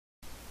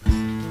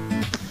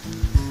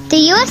The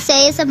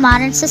USA is a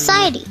modern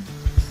society.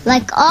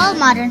 Like all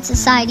modern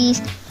societies,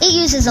 it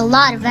uses a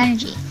lot of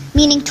energy,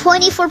 meaning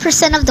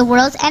 24% of the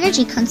world's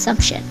energy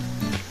consumption.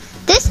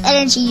 This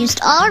energy used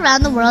all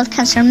around the world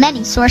comes from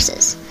many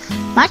sources.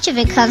 Much of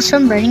it comes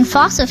from burning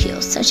fossil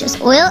fuels such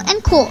as oil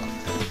and coal.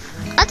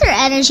 Other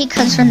energy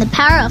comes from the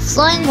power of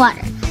flowing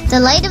water, the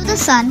light of the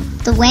sun,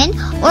 the wind,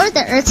 or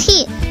the earth's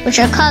heat, which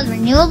are called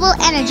renewable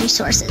energy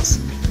sources.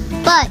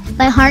 But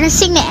by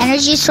harnessing the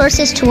energy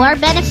sources to our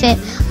benefit,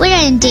 we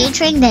are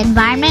endangering the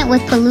environment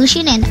with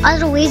pollution in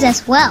other ways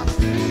as well.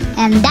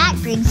 And that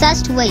brings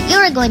us to what you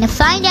are going to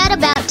find out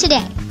about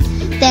today: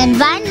 the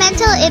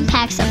environmental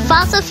impacts of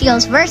fossil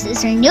fuels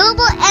versus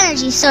renewable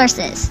energy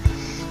sources.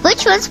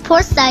 Which one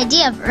supports the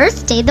idea of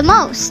Earth Day the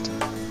most?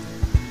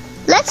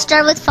 Let's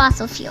start with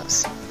fossil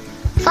fuels.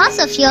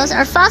 Fossil fuels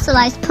are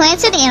fossilized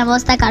plants and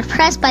animals that got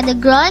pressed by the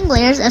growing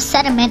layers of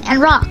sediment and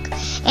rock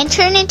and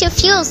turned into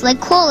fuels like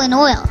coal and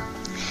oil.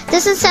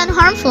 Doesn't sound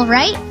harmful,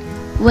 right?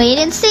 Wait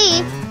and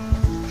see.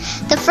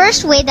 The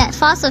first way that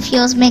fossil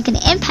fuels make an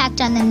impact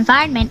on the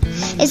environment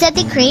is that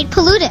they create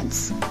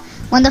pollutants.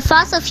 When the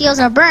fossil fuels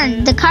are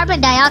burned, the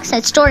carbon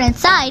dioxide stored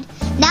inside,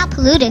 now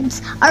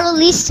pollutants, are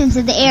released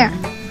into the air.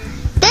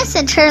 This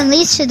in turn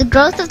leads to the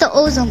growth of the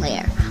ozone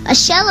layer, a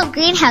shell of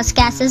greenhouse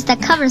gases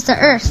that covers the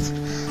Earth.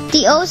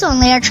 The ozone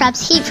layer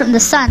traps heat from the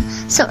sun,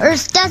 so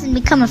Earth doesn't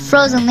become a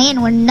frozen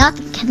land where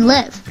nothing can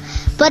live.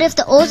 But if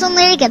the ozone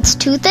layer gets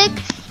too thick,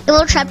 it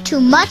will trap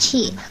too much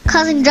heat,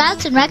 causing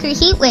droughts and record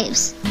heat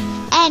waves.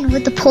 And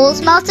with the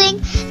poles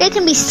melting, there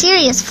can be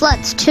serious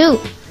floods too.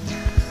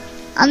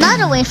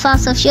 Another way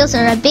fossil fuels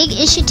are a big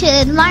issue to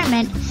the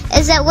environment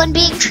is that when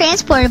being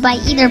transported by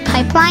either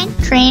pipeline,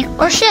 train,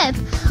 or ship,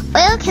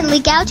 oil can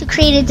leak out to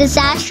create a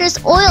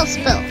disastrous oil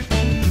spill.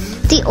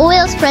 The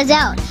oil spreads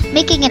out,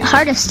 making it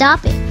hard to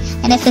stop it.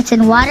 And if it's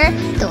in water,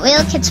 the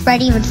oil can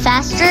spread even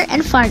faster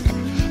and farther.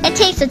 It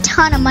takes a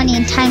ton of money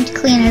and time to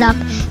clean it up,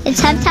 and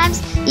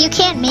sometimes you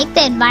can't make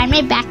the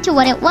environment back to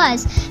what it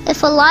was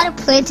if a lot of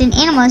plants and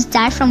animals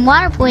die from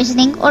water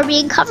poisoning or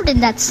being covered in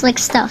that slick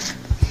stuff.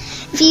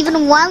 If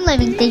even one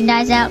living thing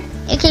dies out,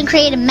 it can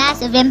create a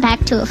massive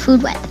impact to a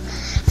food web.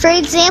 For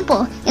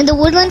example, in the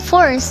woodland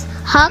forest,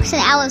 hawks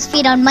and owls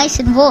feed on mice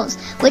and voles,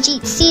 which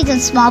eat seeds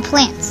and small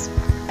plants.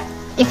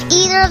 If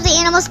either of the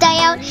animals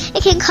die out,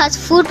 it can cause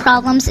food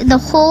problems in the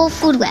whole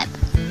food web.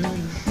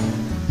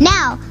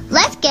 Now,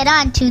 let's get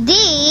on to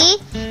the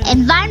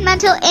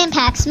environmental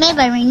impacts made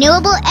by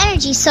renewable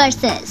energy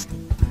sources.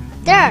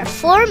 There are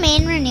 4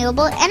 main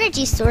renewable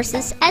energy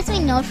sources, as we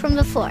know from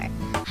before: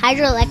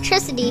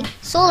 hydroelectricity,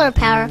 solar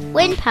power,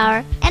 wind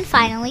power, and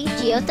finally,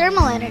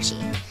 geothermal energy.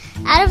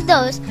 Out of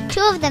those,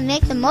 2 of them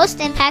make the most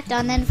impact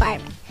on the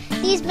environment.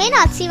 These may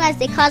not seem as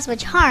they cause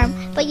much harm,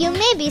 but you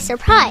may be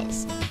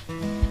surprised.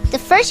 The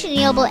first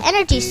renewable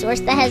energy source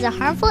that has a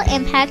harmful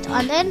impact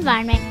on the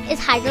environment is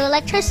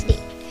hydroelectricity,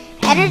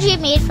 energy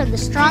made from the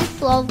strong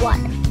flow of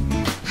water.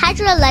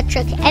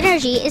 Hydroelectric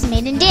energy is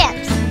made in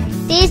dams.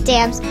 These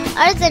dams,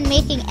 other than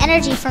making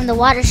energy from the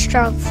water's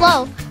strong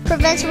flow,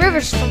 prevents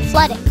rivers from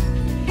flooding.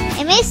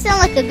 It may sound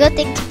like a good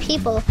thing to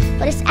people,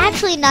 but it's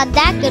actually not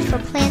that good for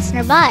plants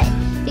nearby,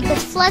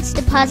 because floods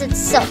deposit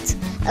silt,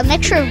 a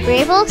mixture of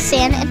gravel,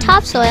 sand, and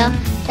topsoil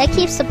that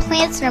keeps the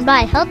plants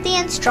nearby healthy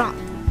and strong.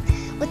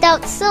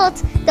 Without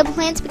silt, the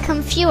plants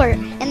become fewer,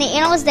 and the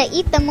animals that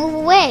eat them move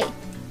away.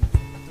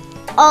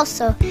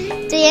 Also,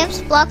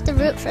 dams block the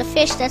route for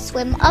fish that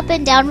swim up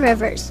and down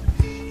rivers.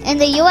 In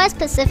the U.S.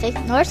 Pacific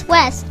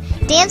Northwest,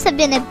 dams have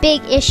been a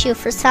big issue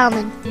for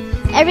salmon.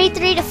 Every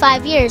 3 to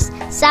 5 years,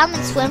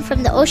 salmon swim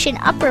from the ocean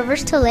up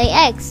rivers to lay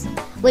eggs.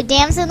 With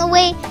dams in the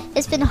way,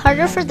 it's been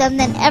harder for them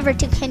than ever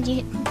to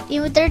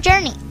continue their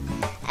journey.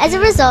 As a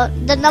result,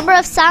 the number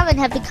of salmon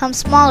have become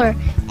smaller,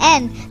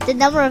 and the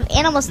number of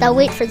animals that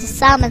wait for the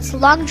salmon's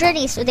long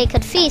journey so they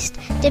could feast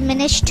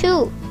diminished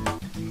too.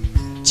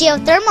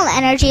 Geothermal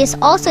energy is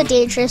also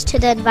dangerous to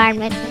the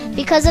environment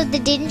because of the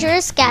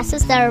dangerous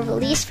gases that are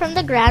released from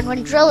the ground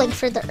when drilling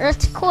for the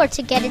Earth's core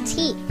to get its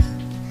heat.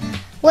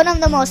 One of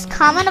the most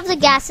common of the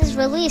gases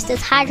released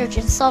is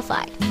hydrogen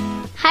sulfide.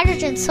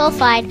 Hydrogen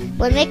sulfide,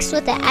 when mixed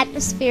with the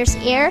atmosphere's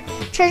air,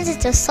 turns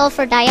into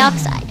sulfur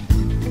dioxide.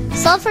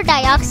 Sulfur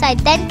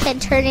dioxide then can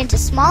turn into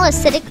small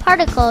acidic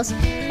particles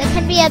that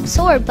can be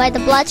absorbed by the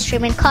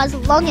bloodstream and cause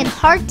lung and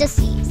heart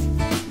disease.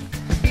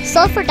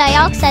 Sulfur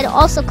dioxide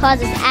also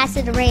causes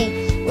acid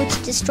rain,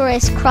 which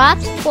destroys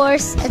crops,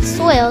 forests, and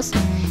soils,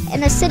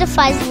 and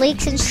acidifies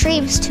lakes and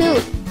streams too.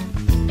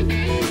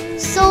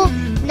 So,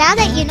 now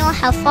that you know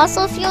how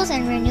fossil fuels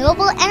and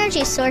renewable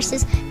energy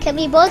sources can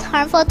be both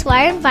harmful to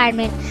our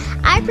environment,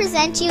 I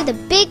present to you the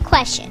big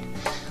question: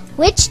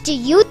 which do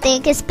you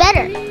think is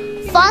better,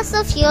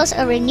 fossil fuels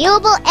or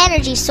renewable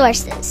energy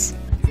sources?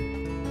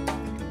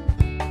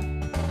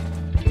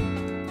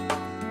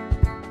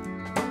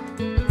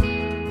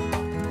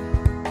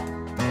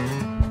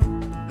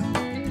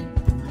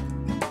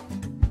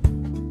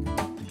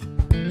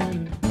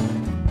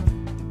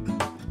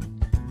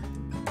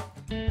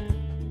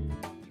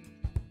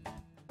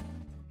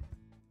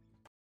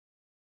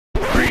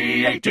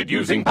 Created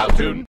using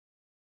Powtoon.